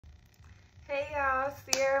Hey y'all,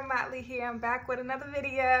 Sierra Motley here. I'm back with another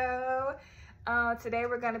video. Today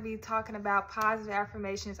we're going to be talking about positive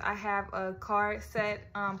affirmations. I have a card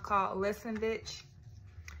set called Listen Bitch.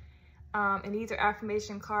 And these are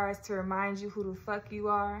affirmation cards to remind you who the fuck you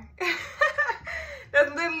are.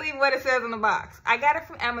 That's literally what it says on the box. I got it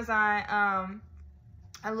from Amazon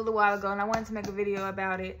a little while ago, and I wanted to make a video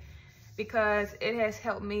about it because it has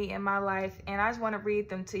helped me in my life, and I just want to read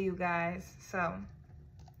them to you guys. So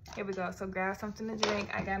here we go. So grab something to drink.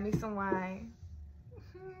 I got me some wine.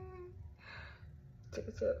 Take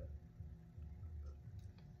a sip.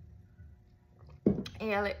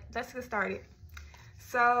 Yeah, let's get started.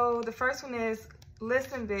 So the first one is,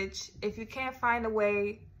 listen, bitch. If you can't find a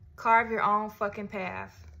way, carve your own fucking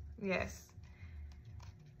path. Yes.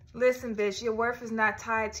 Listen, bitch. Your worth is not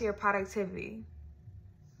tied to your productivity.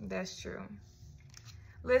 That's true.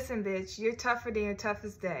 Listen, bitch. You're tougher than your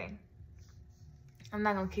toughest day. I'm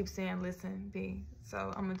not going to keep saying listen, B.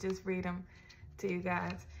 So I'm going to just read them to you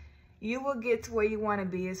guys. You will get to where you want to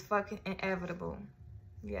be. It's fucking inevitable.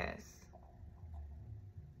 Yes.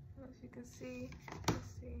 As you can see. Let's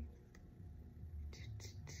see.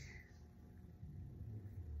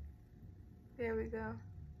 There we go.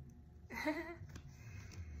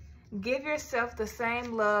 Give yourself the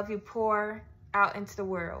same love you pour out into the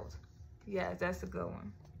world. Yes, that's a good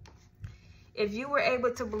one. If you were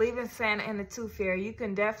able to believe in Santa and the Tooth Fairy, you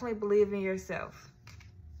can definitely believe in yourself.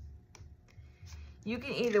 You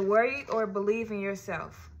can either worry or believe in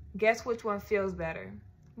yourself. Guess which one feels better?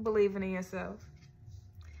 Believing in yourself.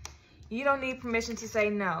 You don't need permission to say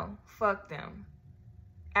no. Fuck them.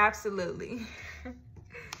 Absolutely.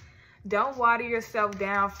 Don't water yourself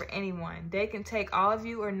down for anyone. They can take all of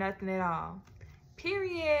you or nothing at all.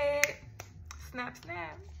 Period. Snap,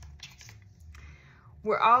 snap.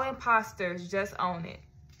 We're all imposters, just own it.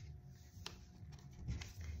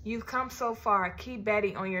 You've come so far, keep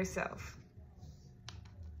betting on yourself.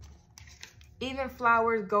 Even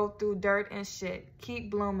flowers go through dirt and shit. Keep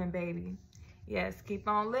blooming, baby. Yes, keep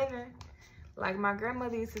on living. Like my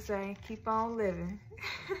grandmother used to say, keep on living.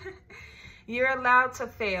 You're allowed to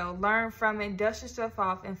fail, learn from it, dust yourself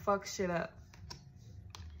off, and fuck shit up.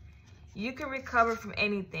 You can recover from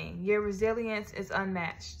anything. Your resilience is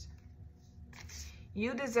unmatched.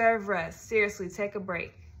 You deserve rest. Seriously, take a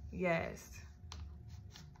break. Yes.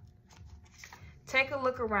 Take a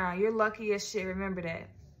look around. You're lucky as shit. Remember that.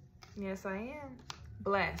 Yes, I am.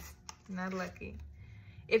 Blessed, not lucky.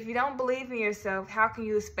 If you don't believe in yourself, how can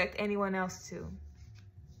you expect anyone else to?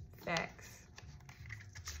 Facts.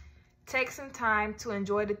 Take some time to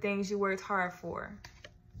enjoy the things you worked hard for.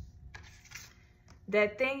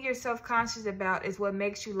 That thing you're self-conscious about is what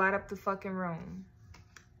makes you light up the fucking room.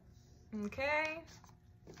 Okay?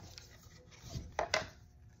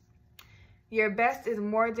 Your best is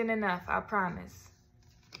more than enough, I promise.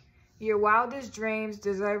 Your wildest dreams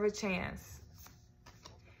deserve a chance.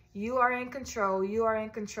 You are in control, you are in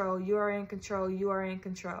control, you are in control, you are in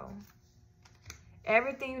control.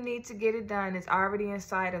 Everything you need to get it done is already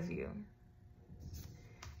inside of you.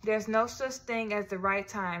 There's no such thing as the right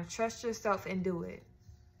time. Trust yourself and do it.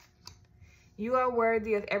 You are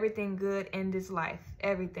worthy of everything good in this life.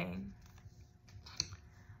 Everything.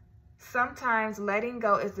 Sometimes letting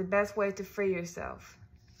go is the best way to free yourself.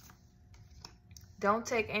 Don't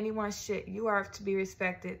take anyone's shit. You are to be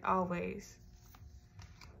respected always.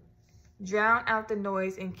 Drown out the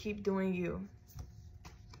noise and keep doing you.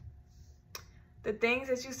 The things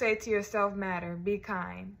that you say to yourself matter. Be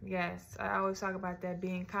kind. Yes, I always talk about that,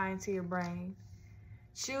 being kind to your brain.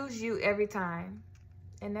 Choose you every time.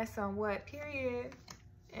 And that's on what? Period.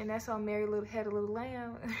 And that's on Mary Had a Little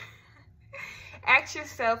Lamb. Ask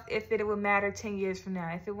yourself if it will matter 10 years from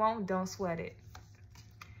now. If it won't, don't sweat it.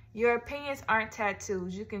 Your opinions aren't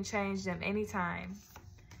tattoos. You can change them anytime.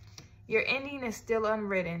 Your ending is still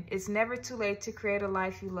unwritten. It's never too late to create a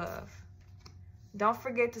life you love. Don't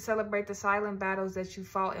forget to celebrate the silent battles that you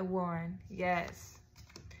fought and won. Yes.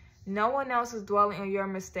 No one else is dwelling on your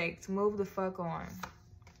mistakes. Move the fuck on.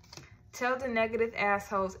 Tell the negative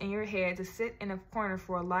assholes in your head to sit in a corner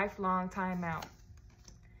for a lifelong timeout.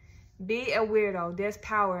 Be a weirdo. There's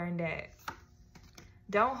power in that.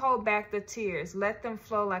 Don't hold back the tears. Let them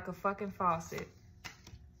flow like a fucking faucet.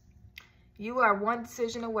 You are one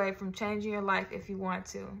decision away from changing your life if you want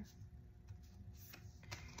to.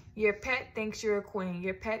 Your pet thinks you're a queen.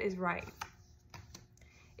 Your pet is right.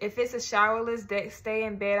 If it's a showerless day, stay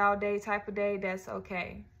in bed all day type of day, that's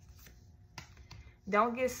okay.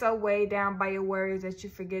 Don't get so weighed down by your worries that you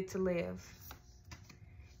forget to live.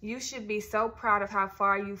 You should be so proud of how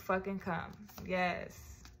far you fucking come. Yes.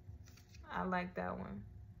 I like that one.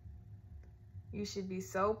 You should be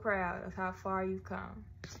so proud of how far you've come.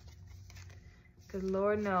 Because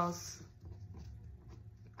Lord knows,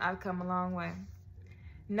 I've come a long way.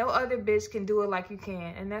 No other bitch can do it like you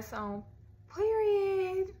can. And that's on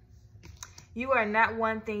period. You are not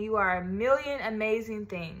one thing. You are a million amazing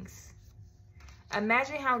things.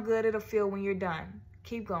 Imagine how good it'll feel when you're done.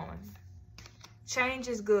 Keep going. Change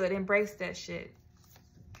is good. Embrace that shit.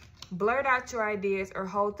 Blurt out your ideas or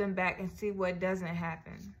hold them back and see what doesn't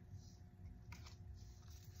happen.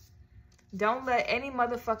 Don't let any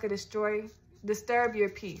motherfucker disturb your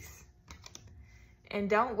peace. And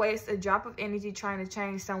don't waste a drop of energy trying to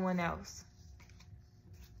change someone else.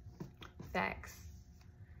 Facts.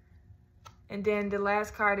 And then the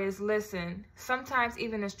last card is, listen, sometimes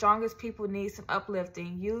even the strongest people need some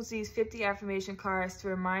uplifting. Use these 50 affirmation cards to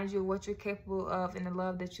remind you of what you're capable of and the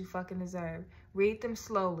love that you fucking deserve. Read them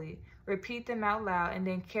slowly, repeat them out loud, and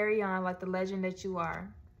then carry on like the legend that you are.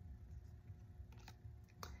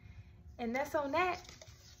 And that's on that.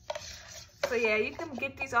 So yeah, you can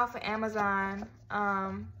get these off of Amazon.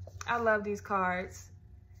 I love these cards.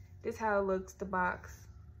 This is how it looks, the box.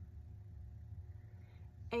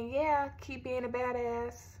 And yeah, keep being a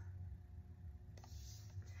badass.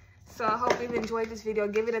 So I hope you've enjoyed this video.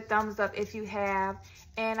 Give it a thumbs up if you have.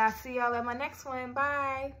 And I'll see y'all at my next one.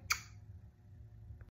 Bye.